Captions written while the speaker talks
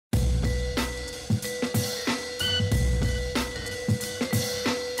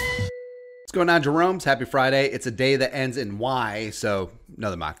What's going on, Jerome's? Happy Friday. It's a day that ends in Y, so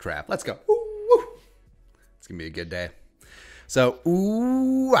another mock draft. Let's go. Woo, woo. It's going to be a good day. So,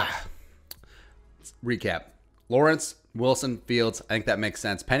 let's recap. Lawrence, Wilson, Fields. I think that makes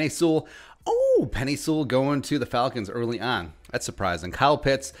sense. Penny Sewell. Oh, Penny Sewell going to the Falcons early on. That's surprising. Kyle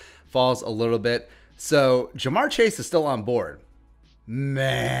Pitts falls a little bit. So, Jamar Chase is still on board.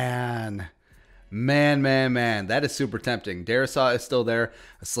 Man. That is super tempting. Darisaw is still there.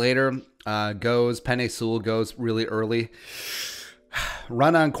 Slater goes. Penny Sewell goes really early.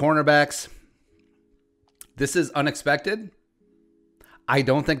 Run on cornerbacks. This is unexpected. I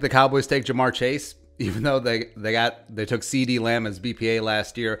don't think the Cowboys take Jamar Chase, even though they took CD Lamb as BPA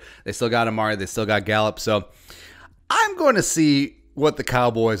last year. They still got Amari. They still got Gallup. So I'm going to see what the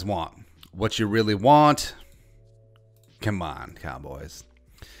Cowboys want. What you really want. Come on, Cowboys.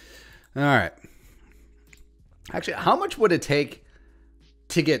 All right. Actually, how much would it take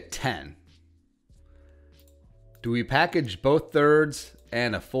to get 10? Do we package both thirds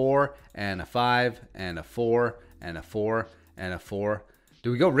and a 4 and a 5 and a 4 and a 4 and a 4?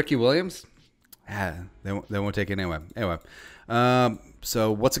 Do we go Ricky Williams? They won't take it anyway.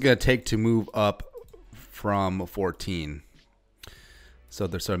 So what's it going to take to move up from 14? So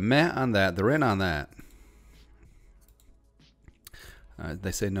they're sort of meh on that. They're in on that.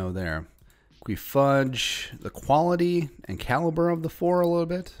 They say no there. Can we fudge the quality and caliber of the 4 a little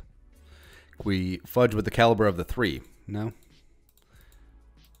bit? Can we fudge with the caliber of the 3? No?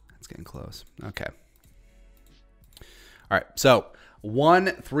 That's getting close. Okay. All right. So 1,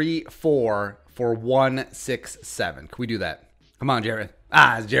 3, 4 for 1, 6, 7. Can we do that? Come on, Jared.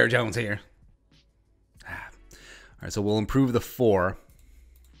 It's Jared Jones here. All right. So we'll improve the 4.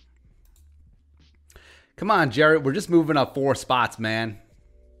 Come on, Jared. We're just moving up 4 spots, man.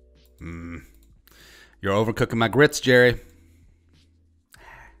 You're overcooking my grits, Jerry.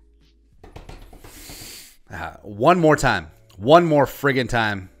 One more time. One more friggin'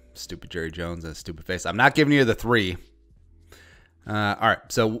 time. Stupid Jerry Jones and a stupid face. I'm not giving you the 3. All right,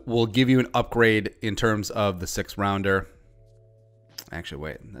 so we'll give you an upgrade in terms of the 6th rounder. Actually,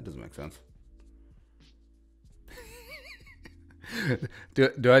 wait. That doesn't make sense.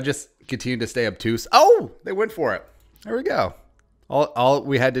 Do I just continue to stay obtuse? Oh, they went for it. There we go. All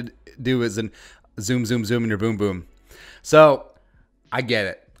we had to do is an zoom, zoom, zoom, and your boom, boom. So I get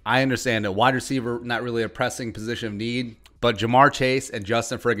it. I understand it. Wide receiver, not really a pressing position of need, but Jamar Chase and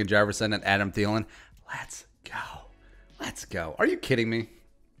Justin friggin' Jefferson and Adam Thielen. Let's go. Let's go. Are you kidding me?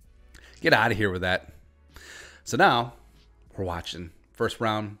 Get out of here with that. So now we're watching. First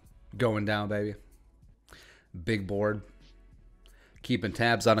round going down, baby. Big board. Keeping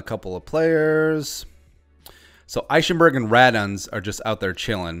tabs on a couple of players. So Eichenberg and Raduns are just out there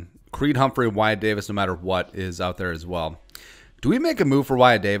chilling. Creed Humphrey, Wyatt Davis, no matter what, is out there as well. Do we make a move for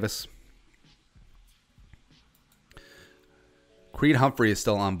Wyatt Davis? Creed Humphrey is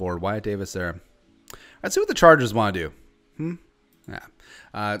still on board. Wyatt Davis there. Let's see what the Chargers want to do. Yeah.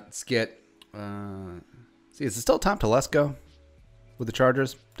 Let's get... see, is it still Tom Telesco with the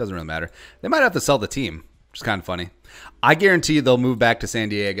Chargers? Doesn't really matter. They might have to sell the team, which is kind of funny. I guarantee they'll move back to San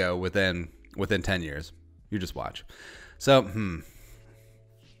Diego within 10 years. You just watch. So,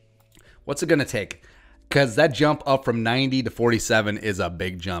 what's it going to take? Because that jump up from 90 to 47 is a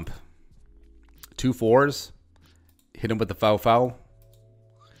big jump. 2 4s. Hit him with the foul.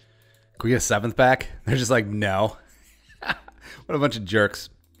 Can we get a 7th back? They're just like, no. What a bunch of jerks.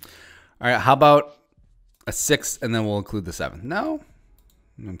 All right, how about a 6th and then we'll include the 7th? No?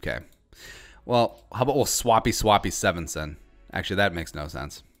 Okay. Well, how about we'll swappy 7s then? Actually, that makes no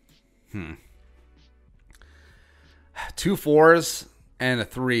sense. 2 4s and a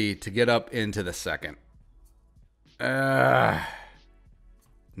 3 to get up into the 2nd.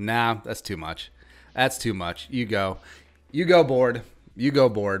 Nah, that's too much. That's too much. You go. You go, board. You go,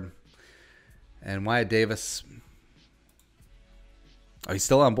 board. And Wyatt Davis. Oh, he's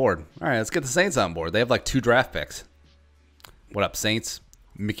still on board. All right, let's get the Saints on board. They have like 2 draft picks. What up, Saints?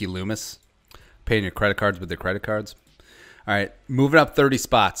 Mickey Loomis. Paying your credit cards with their credit cards. All right, moving up 30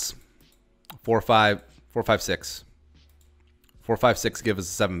 spots. 4, 5, 6. 4, 5, 6, give us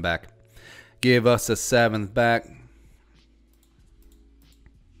a 7 back. Give us a 7th back.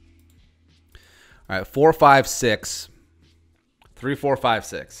 All right, 4, 5, 6. 3, 4, 5,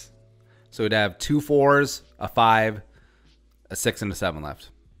 6. So we'd have 2 4s, a 5, a 6, and a 7 left.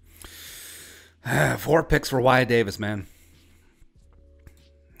 4 picks for Wyatt Davis, man.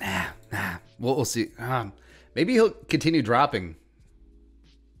 Nah. We'll see. Maybe he'll continue dropping.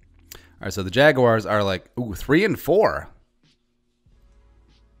 All right, so the Jaguars are like, 3 and 4.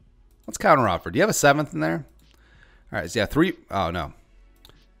 Let's counter offer. Do you have a 7th in there? All right, so yeah, 3. Oh, no.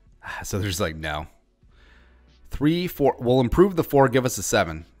 So there's like, no. 3, 4. We'll improve the 4. Give us a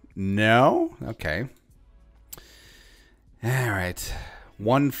 7. No? Okay. All right.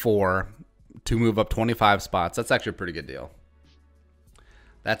 1, 4 to move up 25 spots. That's actually a pretty good deal.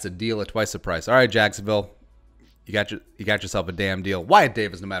 That's a deal at twice the price. All right, Jacksonville. You got yourself a damn deal. Wyatt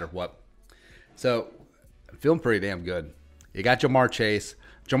Davis, no matter what. So I'm feeling pretty damn good. You got Jamar Chase.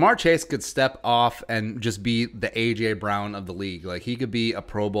 Jamar Chase could step off and just be the A.J. Brown of the league. Like, he could be a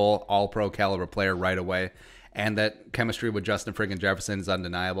Pro Bowl, all-pro caliber player right away. And that chemistry with Justin friggin' Jefferson is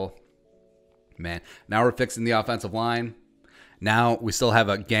undeniable. Man, now we're fixing the offensive line. Now we still have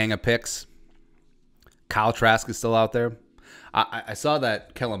a gang of picks. Kyle Trask is still out there. I saw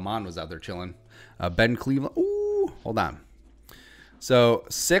that Kellen Mond was out there chilling. Ben Cleveland. Ooh, hold on. So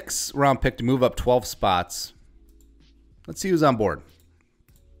 6th-round pick to move up 12 spots. Let's see who's on board.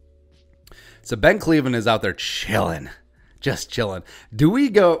 So Ben Cleveland is out there chilling. Just chilling. Do we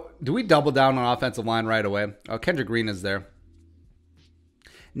double down on offensive line right away? Oh, Kendrick Green is there.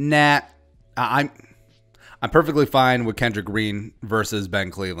 Nah. I'm perfectly fine with Kendrick Green versus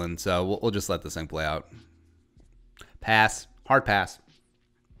Ben Cleveland, so we'll just let this thing play out. Pass. Hard pass.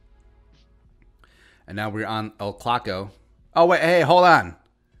 And now we're on El Claco. Oh, wait. Hey, hold on.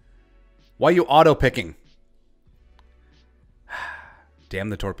 Why are you auto-picking? Damn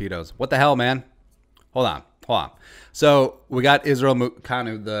the torpedoes. What the hell, man? Hold on. So we got Israel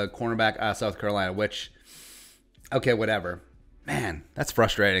Mukanu, the cornerback out of South Carolina, which, okay, whatever. Man, that's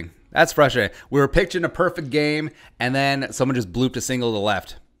frustrating. We were pitching a perfect game, and then someone just blooped a single to the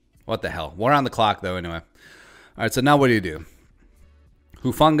left. What the hell? We're on the clock, though, anyway. All right, so now what do?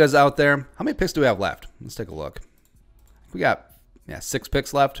 Hufunga's out there. How many picks do we have left? Let's take a look. We got, 6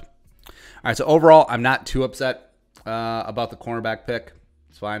 picks left. All right, so overall, I'm not too upset about the cornerback pick.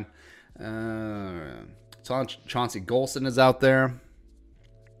 It's fine. Chauncey Golson is out there.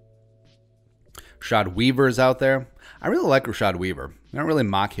 Rashad Weaver is out there. I really like Rashad Weaver. I don't really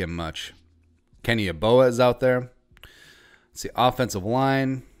mock him much. Kenny Yeboah is out there. Let's see, offensive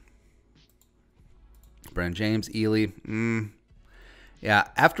line. Brandon James, Ely. Yeah,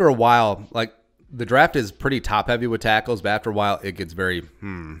 after a while, like, the draft is pretty top-heavy with tackles, but after a while, it gets very,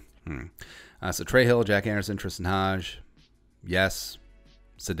 So Trey Hill, Jack Anderson, Tristan Hodge. Yes.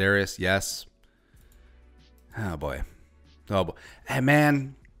 Sedarius, yes. Oh, boy. Hey,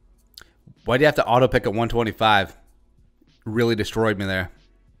 man. Why do you have to auto-pick at 125? Really destroyed me there.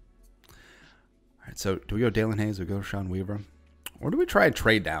 All right, so do we go Dalen Hayes? Do we go Sean Weaver? Or do we try a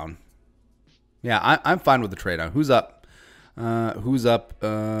trade down? Yeah, I'm fine with the trade down. Who's up? So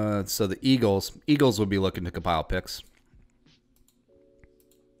the Eagles would be looking to compile picks.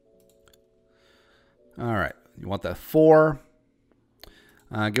 All right. You want that 4?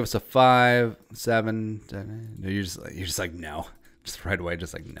 Give us a 5, 7. 10. No, you're just like, no. Just right away,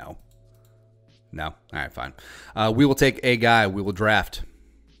 just like, no. No. All right, fine. We will take a guy. We will draft.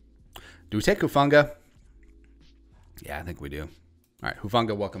 Do we take Hufunga? Yeah, I think we do. All right,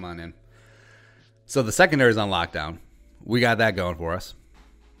 Hufunga, welcome on in. So the secondary is on lockdown. We got that going for us.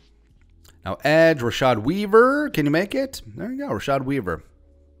 Now, edge, Rashad Weaver. Can you make it? There you go, Rashad Weaver.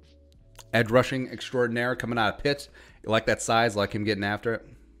 Edge rushing extraordinaire coming out of Pitt. You like that size, like him getting after it.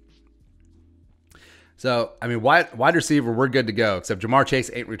 So, I mean, wide receiver, we're good to go, except Jamar Chase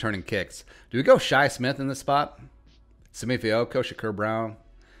ain't returning kicks. Do we go Shi Smith in this spot? Simi Fioco, Shakur Brown?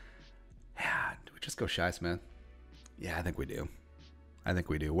 Yeah, do we just go Shi Smith? Yeah, I think we do.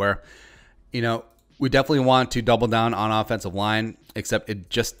 Where, we definitely want to double down on offensive line, except it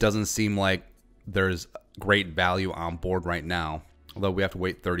just doesn't seem like there's great value on board right now. Although we have to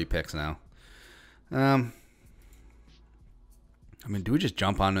wait 30 picks now. I mean, do we just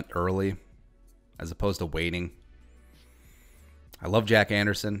jump on it early as opposed to waiting? I love Jack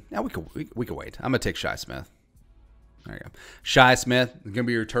Anderson. Yeah, we could wait. I'm going to take Shi Smith. There you go. Shi Smith is going to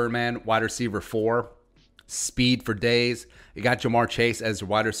be your return man, wide receiver 4. Speed for days. You got Jamar Chase as your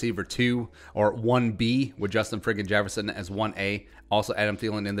wide receiver 2 or 1B with Justin friggin' Jefferson as 1A. Also Adam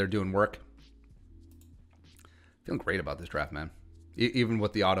Thielen in there doing work. Feeling great about this draft, man. Even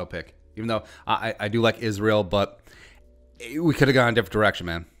with the auto pick. Even though I do like Israel, but we could have gone a different direction,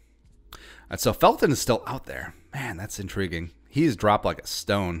 man. And so Felton is still out there. Man, that's intriguing. He's dropped like a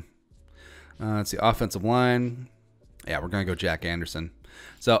stone. Let's see, offensive line. Yeah, we're going to go Jack Anderson.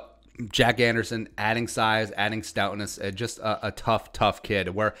 So Jack Anderson, adding size, adding stoutness, just a tough kid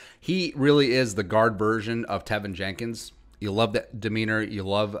where he really is the guard version of Tevin Jenkins. You love that demeanor. You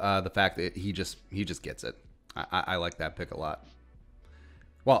love the fact that he just gets it. I like that pick a lot.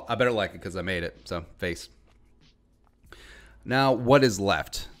 Well, I better like it because I made it. So, face. Now, what is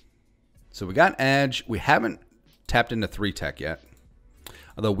left? So, we got edge. We haven't tapped into 3 tech yet.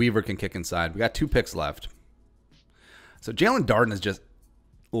 although Weaver can kick inside. We got 2 picks left. So Jalen Darden is just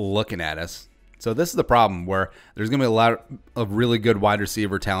looking at us. So this is the problem where there's going to be a lot of really good wide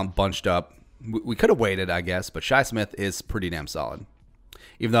receiver talent bunched up. We could have waited, I guess, but Shi Smith is pretty damn solid.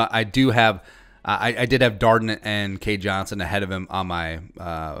 Even though I do have, I did have Darden and K. Johnson ahead of him on my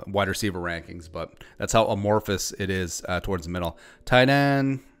wide receiver rankings, but that's how amorphous it is towards the middle. Tight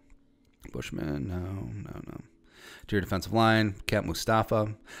end, Bushman, no. Interior defensive line, Cap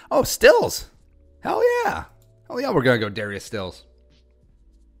Mustafa. Oh, Stills. Hell yeah. We're going to go Darius Stills.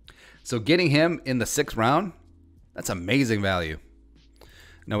 So getting him in the 6th round, that's amazing value.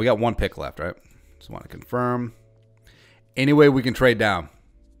 Now we got 1 pick left, right? Just want to confirm. Any way we can trade down?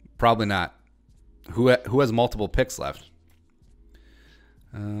 Probably not. Who has multiple picks left?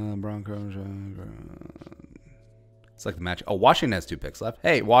 Broncos. It's like the match. Oh, Washington has 2 picks left.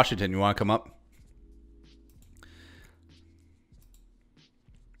 Hey, Washington, you want to come up?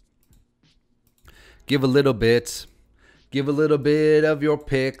 Give a little bit. Give a little bit of your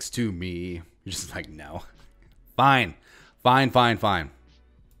picks to me. You're just like, no. Fine. Let's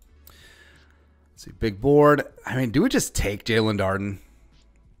see, big board. I mean, do we just take Jalen Darden?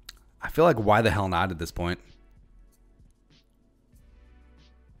 I feel like why the hell not at this point?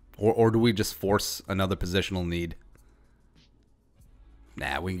 Or do we just force another positional need?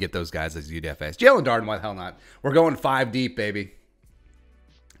 Nah, we can get those guys as UDFAs. Jalen Darden, why the hell not? We're going 5 deep, baby.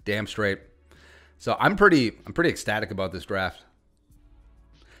 Damn straight. So I'm pretty ecstatic about this draft.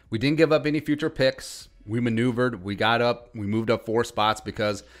 We didn't give up any future picks. We maneuvered. We got up. We moved up 4 spots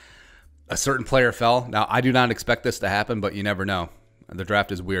because a certain player fell. Now, I do not expect this to happen, but you never know. The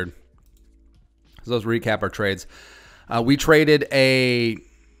draft is weird. So let's recap our trades. We traded a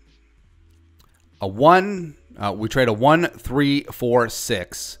 1, 3, 4,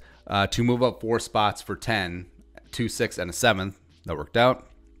 6 to move up 4 spots for 10, 2, 6, and a 7th. That worked out.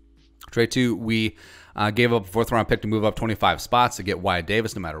 Trade 2, we gave up a 4th round pick to move up 25 spots to get Wyatt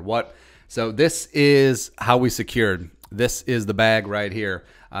Davis no matter what. So this is how we secured. This is the bag right here.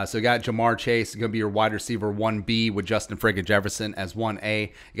 So you got Jamar Chase, going to be your wide receiver 1B with Justin Friggin Jefferson as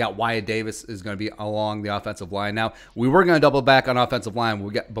 1A. You got Wyatt Davis is going to be along the offensive line. Now, we were going to double back on offensive line,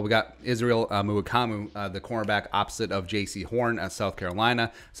 but we got Israel Muakamu, the cornerback opposite of J.C. Horn at South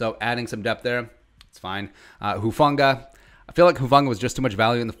Carolina. So adding some depth there, it's fine. Hufanga. I feel like Hufanga was just too much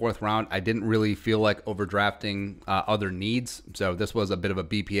value in the 4th round. I didn't really feel like overdrafting other needs, so this was a bit of a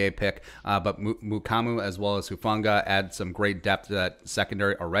BPA pick. But Mukamu as well as Hufanga add some great depth to that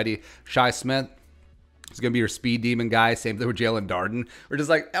secondary already. Shi Smith is going to be your speed demon guy. Same thing with Jalen Darden. We're just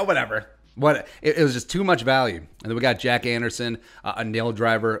like, whatever. It was just too much value. And then we got Jack Anderson, a nail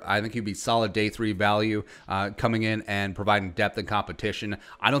driver. I think he'd be solid day 3 value coming in and providing depth and competition.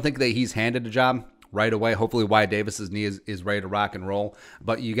 I don't think that he's handed a job right away. Hopefully Wyatt Davis's knee is ready to rock and roll.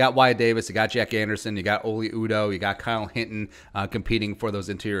 But you got Wyatt Davis, you got Jack Anderson, you got Oli Udoh, you got Kyle Hinton competing for those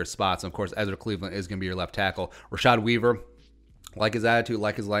interior spots. And of course, Ezra Cleveland is going to be your left tackle. Rashad Weaver, like his attitude,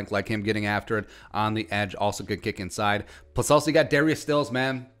 like his length, like him getting after it on the edge, also good kick inside. Plus also you got Darius Stills,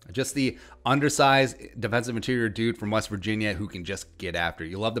 man. Just the undersized defensive interior dude from West Virginia who can just get after it.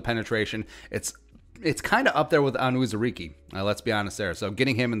 You love the penetration. It's kind of up there with Anu Zariki. Let's be honest there. So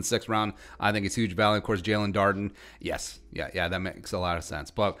getting him in the 6th round, I think it's huge value. Of course, Jalen Darden, yes. Yeah, that makes a lot of sense.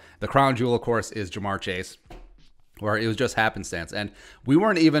 But the crown jewel, of course, is Jamar Chase, where it was just happenstance. And we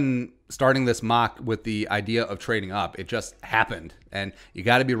weren't even starting this mock with the idea of trading up. It just happened. And you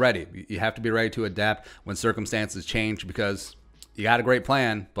got to be ready. You have to be ready to adapt when circumstances change because you got a great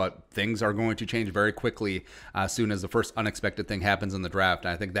plan, but things are going to change very quickly as soon as the first unexpected thing happens in the draft.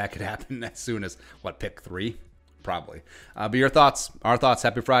 And I think that could happen as soon as, pick 3? Probably. But your thoughts, our thoughts,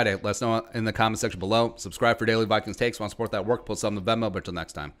 happy Friday. Let us know in the comment section below. Subscribe for daily Vikings takes. Want to support that work, put some in the Venmo. But until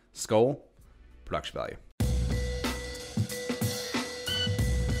next time, Skol, production value.